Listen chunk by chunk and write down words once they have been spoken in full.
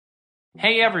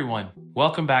Hey everyone,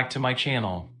 welcome back to my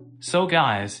channel. So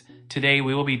guys, today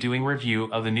we will be doing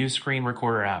review of the new screen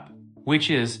recorder app,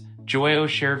 which is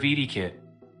Joyoshare VidiKit.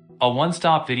 A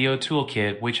one-stop video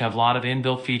toolkit which have a lot of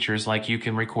inbuilt features like you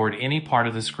can record any part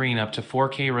of the screen up to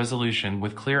 4K resolution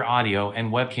with clear audio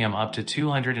and webcam up to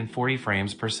 240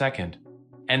 frames per second.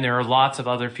 And there are lots of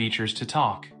other features to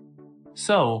talk.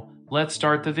 So, let's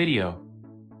start the video.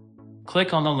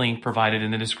 Click on the link provided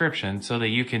in the description so that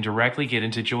you can directly get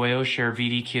into Joyoshare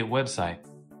VidiKit website.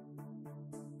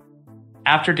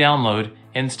 After download,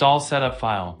 install setup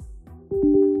file.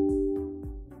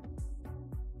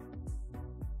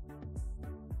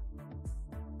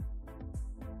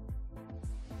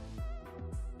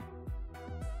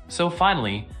 So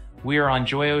finally, we are on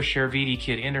Joyoshare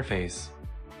VidiKit interface.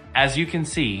 As you can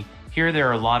see, here there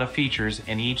are a lot of features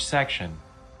in each section.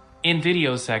 In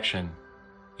video section,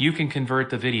 you can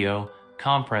convert the video,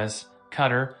 compress,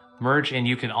 cutter, merge, and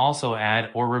you can also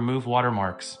add or remove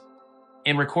watermarks.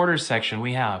 In recorders section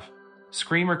we have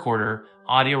screen recorder,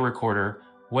 audio recorder,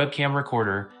 webcam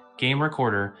recorder, game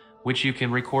recorder, which you can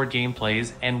record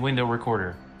gameplays, and window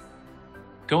recorder.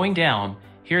 Going down,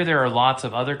 here there are lots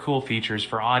of other cool features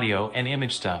for audio and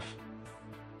image stuff.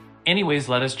 Anyways,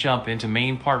 let us jump into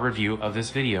main part review of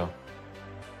this video.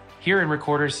 Here in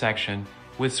recorders section,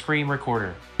 with screen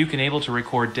recorder, you can able to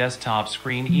record desktop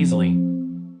screen easily.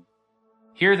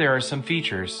 Here there are some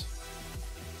features.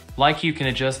 Like you can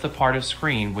adjust the part of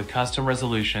screen with custom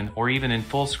resolution or even in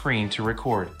full screen to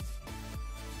record,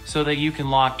 so that you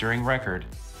can lock during record.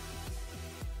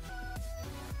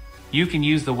 You can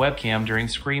use the webcam during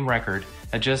screen record,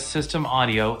 adjust system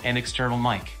audio and external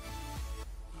mic.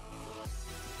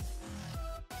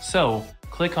 So,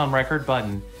 click on record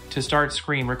button to start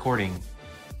screen recording.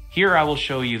 Here I will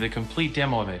show you the complete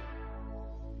demo of it.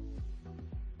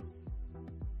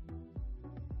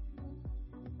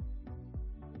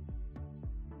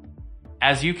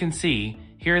 As you can see,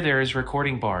 here there is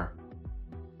recording bar,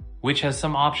 which has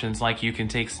some options like you can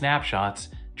take snapshots,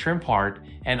 trim part,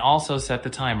 and also set the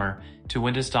timer to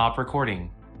when to stop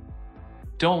recording.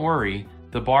 Don't worry,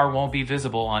 the bar won't be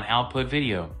visible on output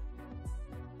video.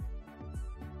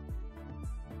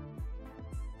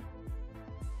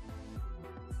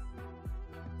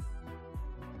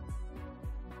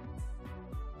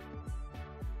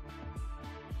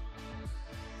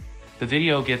 The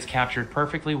video gets captured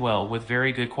perfectly well with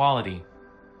very good quality.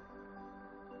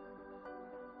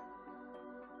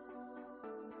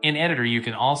 In editor you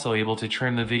can also able to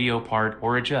trim the video part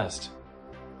or adjust.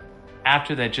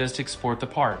 After that, just export the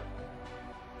part.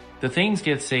 The things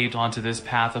get saved onto this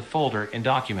path of folder in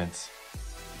documents.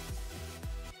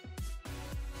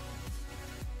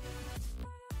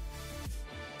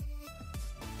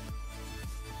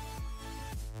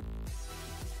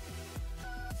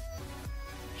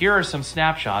 Here are some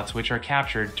snapshots which are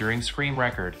captured during screen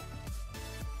record.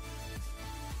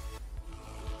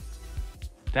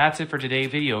 That's it for today's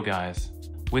video guys.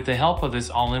 With the help of this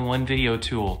all-in-one video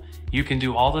tool, you can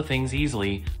do all the things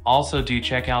easily. Also do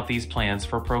check out these plans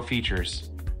for pro features.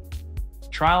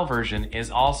 Trial version is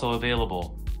also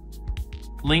available.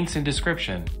 Links in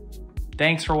description.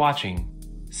 Thanks for watching.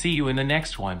 See you in the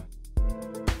next one.